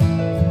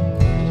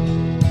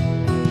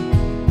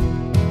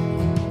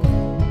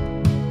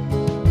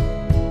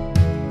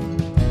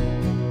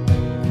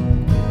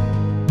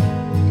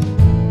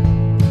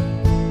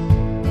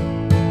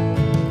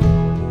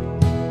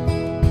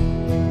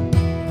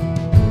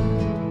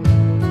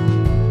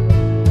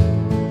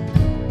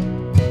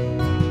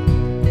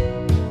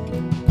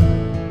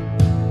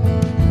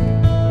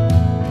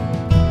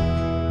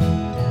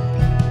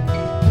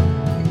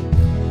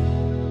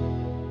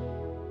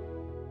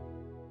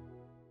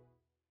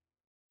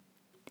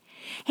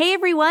Hey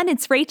everyone,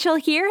 it's Rachel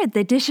here at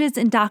the Dishes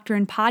and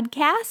Doctrine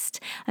podcast.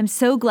 I'm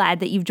so glad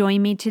that you've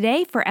joined me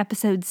today for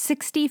episode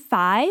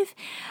 65.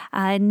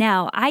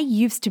 Now, I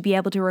used to be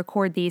able to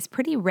record these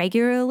pretty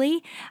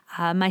regularly.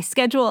 My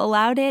schedule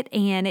allowed it,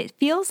 and it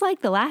feels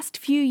like the last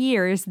few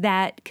years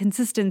that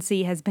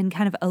consistency has been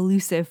kind of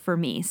elusive for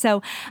me.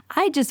 So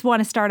I just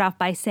want to start off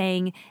by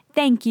saying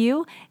thank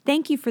you.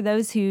 Thank you for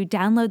those who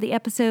download the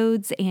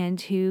episodes and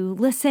who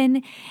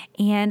listen,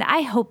 and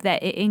I hope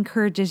that it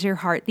encourages your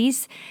heart.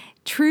 These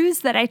truths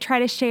that I try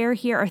to share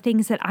here are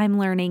things that I'm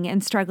learning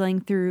and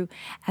struggling through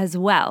as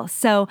well.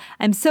 So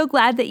I'm so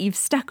glad that you've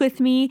stuck with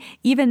me,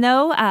 even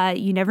though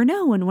you never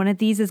know when one of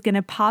these is going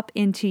to pop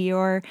into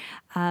your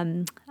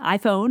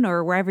iPhone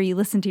or wherever you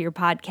listen to your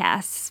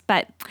podcasts.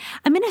 But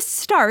I'm going to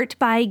start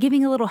by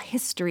giving a little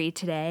history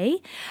today.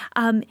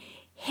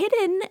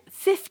 Hidden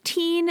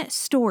 15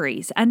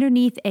 stories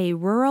underneath a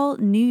rural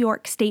New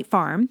York state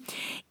farm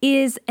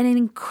is an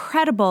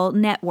incredible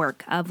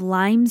network of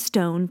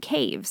limestone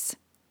caves.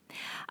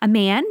 A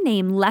man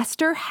named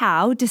Lester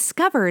Howe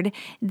discovered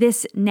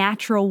this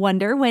natural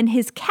wonder when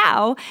his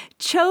cow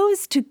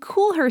chose to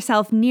cool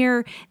herself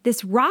near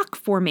this rock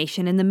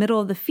formation in the middle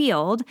of the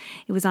field.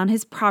 It was on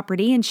his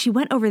property, and she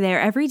went over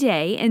there every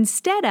day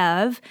instead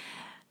of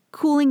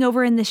cooling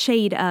over in the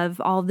shade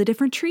of all the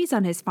different trees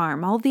on his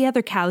farm. All the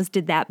other cows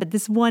did that, but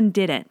this one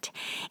didn't.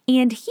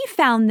 And he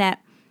found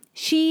that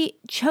she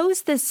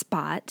chose this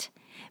spot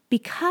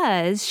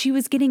because she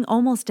was getting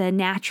almost a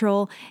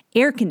natural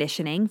air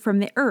conditioning from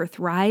the earth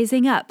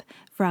rising up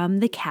from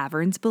the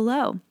caverns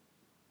below.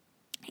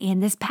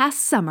 And this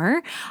past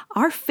summer,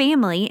 our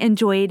family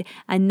enjoyed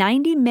a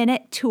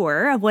 90-minute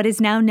tour of what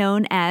is now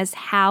known as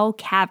Howe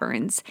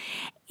Caverns.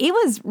 It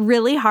was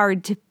really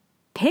hard to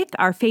pick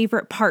our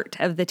favorite part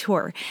of the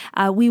tour.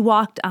 We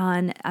walked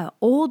on an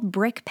old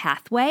brick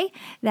pathway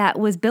that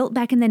was built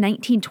back in the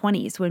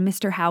 1920s when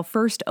Mr. Howe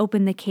first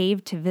opened the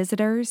cave to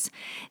visitors.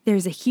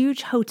 There's a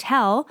huge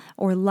hotel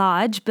or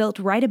lodge built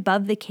right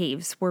above the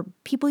caves where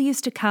people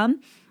used to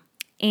come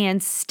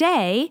and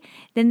stay.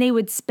 Then they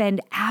would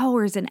spend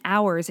hours and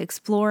hours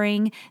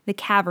exploring the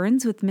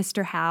caverns with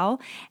Mr. Howe,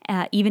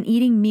 even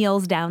eating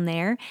meals down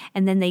there.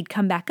 And then they'd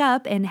come back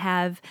up and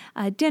have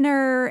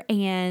dinner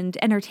and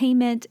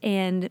entertainment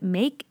and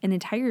make an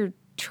entire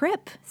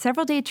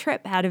several-day trip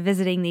out of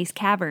visiting these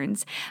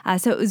caverns.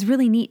 So it was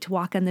really neat to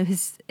walk on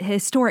those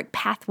historic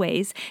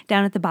pathways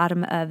down at the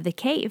bottom of the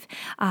cave.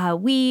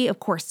 We, of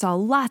course, saw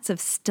lots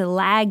of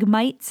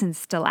stalagmites and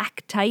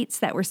stalactites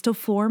that were still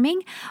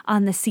forming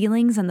on the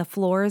ceilings and the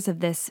floors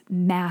of this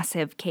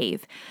massive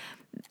cave.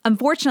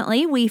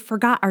 Unfortunately, we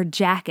forgot our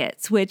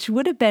jackets, which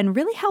would have been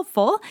really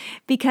helpful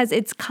because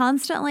it's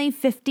constantly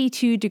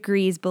 52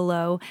 degrees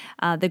below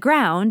the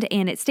ground,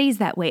 and it stays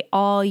that way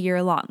all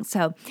year long.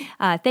 So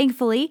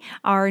thankfully,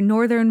 our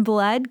northern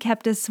blood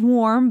kept us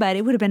warm, but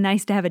it would have been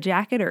nice to have a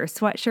jacket or a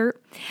sweatshirt.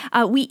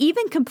 We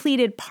even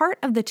completed part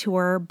of the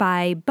tour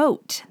by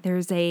boat.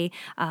 There's a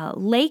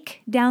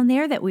lake down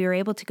there that we were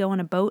able to go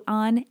on a boat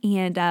on,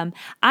 and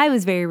I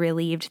was very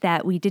relieved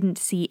that we didn't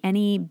see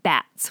any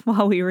bats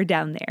while we were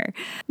down there.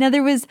 Now,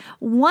 there was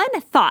one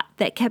thought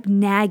that kept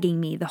nagging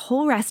me the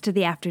whole rest of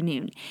the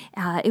afternoon.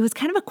 It was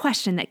kind of a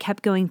question that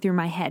kept going through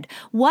my head.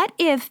 What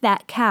if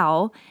that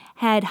cow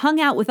had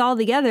hung out with all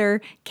the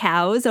other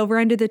cows over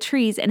under the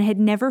trees and had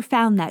never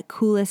found that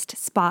coolest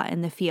spot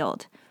in the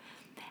field?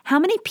 How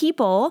many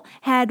people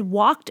had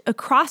walked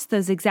across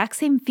those exact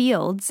same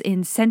fields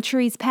in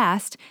centuries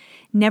past,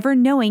 never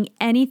knowing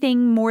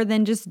anything more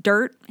than just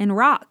dirt and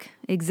rock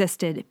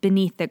existed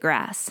beneath the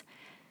grass?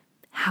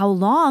 How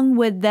long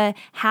would the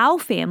Howe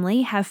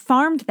family have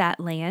farmed that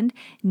land,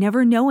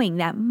 never knowing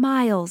that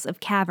miles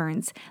of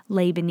caverns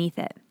lay beneath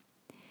it?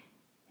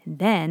 And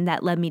then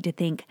that led me to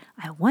think,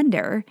 I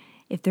wonder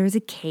if there's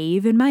a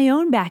cave in my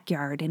own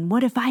backyard, and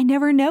what if I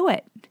never know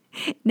it?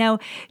 Now,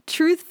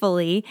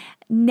 truthfully,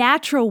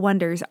 natural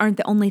wonders aren't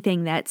the only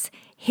thing that's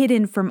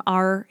hidden from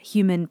our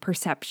human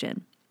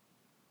perception.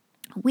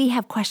 We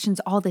have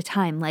questions all the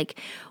time, like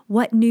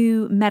what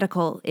new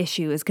medical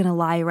issue is going to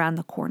lie around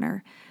the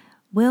corner?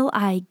 Will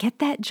I get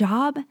that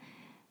job?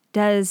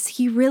 Does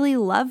he really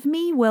love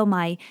me? Will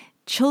my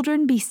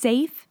children be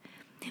safe?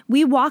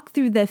 We walk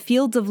through the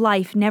fields of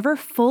life never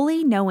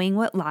fully knowing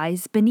what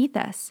lies beneath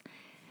us.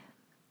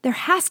 There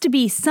has to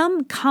be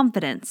some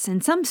confidence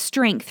and some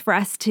strength for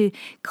us to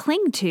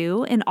cling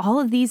to in all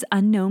of these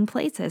unknown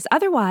places.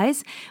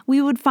 Otherwise,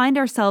 we would find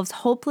ourselves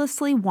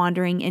hopelessly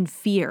wandering in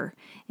fear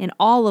in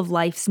all of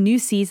life's new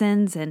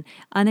seasons and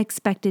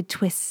unexpected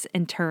twists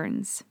and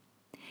turns.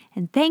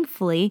 And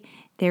thankfully,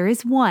 there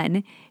is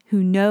one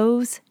who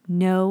knows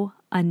no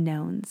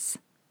unknowns.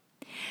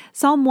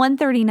 Psalm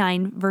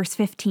 139, verse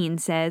 15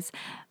 says,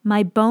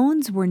 "My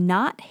bones were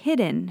not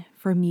hidden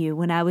from you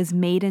when I was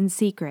made in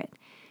secret,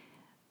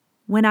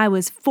 when I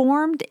was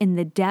formed in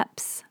the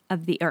depths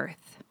of the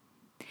earth."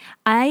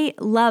 I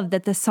love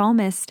that the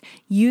psalmist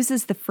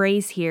uses the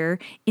phrase here,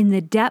 in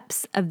the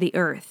depths of the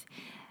earth.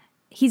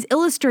 He's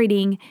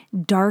illustrating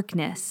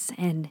darkness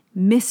and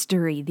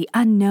mystery, the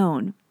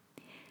unknown.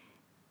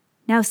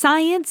 Now,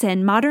 science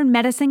and modern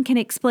medicine can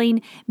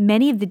explain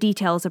many of the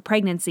details of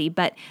pregnancy,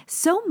 but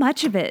so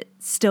much of it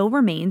still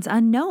remains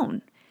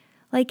unknown.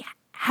 Like,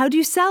 how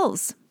do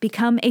cells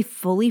become a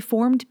fully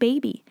formed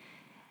baby?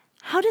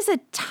 How does a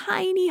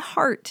tiny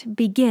heart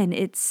begin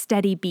its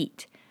steady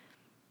beat?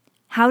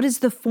 How does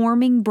the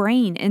forming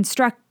brain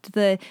instruct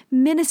the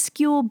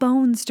minuscule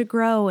bones to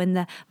grow and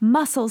the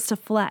muscles to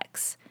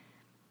flex?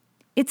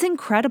 It's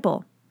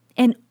incredible,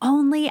 and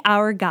only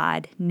our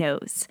God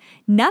knows.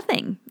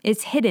 Nothing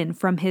is hidden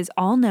from His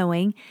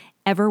all-knowing,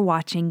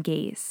 ever-watching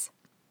gaze.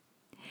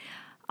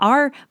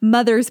 Our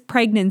mother's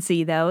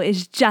pregnancy, though,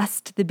 is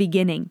just the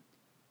beginning.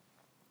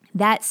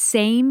 That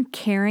same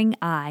caring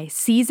eye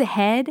sees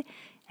ahead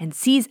and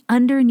sees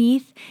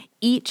underneath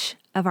each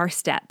of our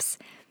steps.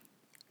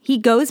 He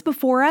goes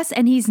before us,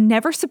 and He's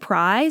never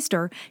surprised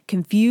or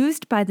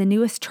confused by the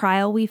newest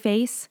trial we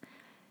face.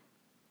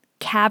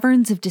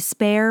 Caverns of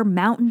despair,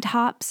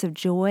 mountaintops of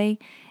joy,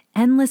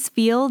 endless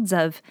fields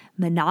of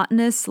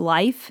monotonous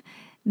life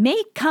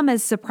may come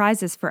as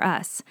surprises for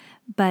us,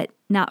 but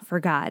not for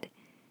God.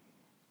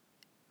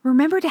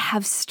 Remember to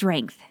have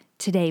strength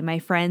today, my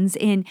friends,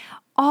 in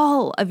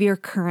all of your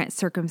current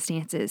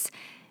circumstances,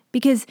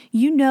 because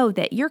you know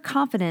that your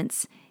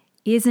confidence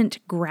isn't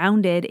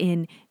grounded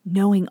in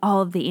knowing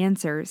all of the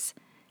answers,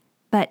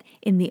 but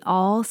in the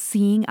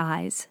all-seeing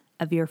eyes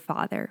of your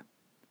Father.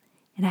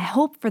 And I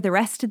hope for the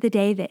rest of the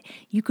day that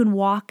you can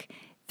walk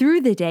through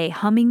the day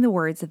humming the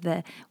words of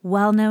the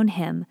well-known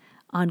hymn,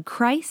 "On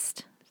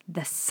Christ,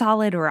 the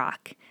solid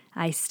rock,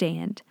 I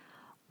stand.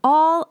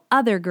 All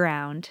other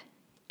ground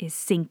is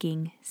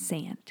sinking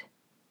sand."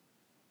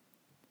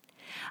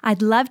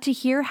 I'd love to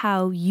hear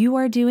how you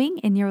are doing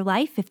in your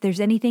life. If there's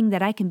anything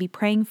that I can be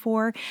praying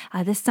for.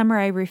 This summer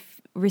I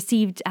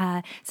received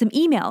some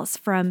emails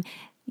from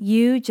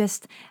you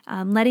just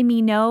letting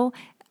me know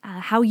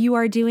how you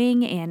are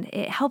doing, and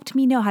it helped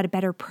me know how to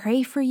better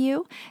pray for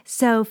you.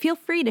 So feel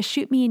free to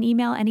shoot me an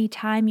email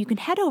anytime. You can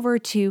head over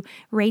to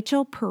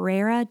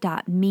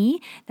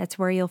rachelpereira.me. That's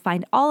where you'll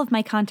find all of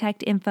my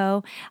contact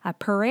info.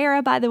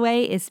 Pereira, by the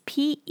way, is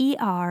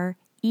Pereira.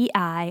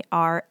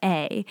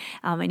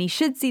 And you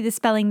should see the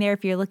spelling there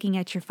if you're looking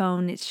at your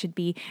phone. It should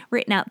be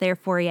written out there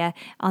for you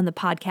on the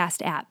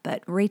podcast app.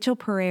 But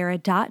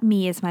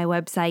rachelpereira.me is my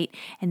website,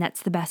 and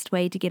that's the best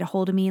way to get a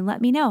hold of me and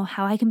let me know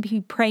how I can be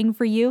praying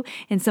for you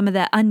and some of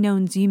the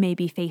unknowns you may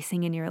be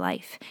facing in your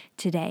life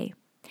today.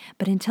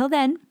 But until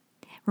then,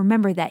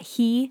 remember that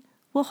He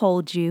will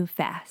hold you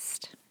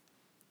fast.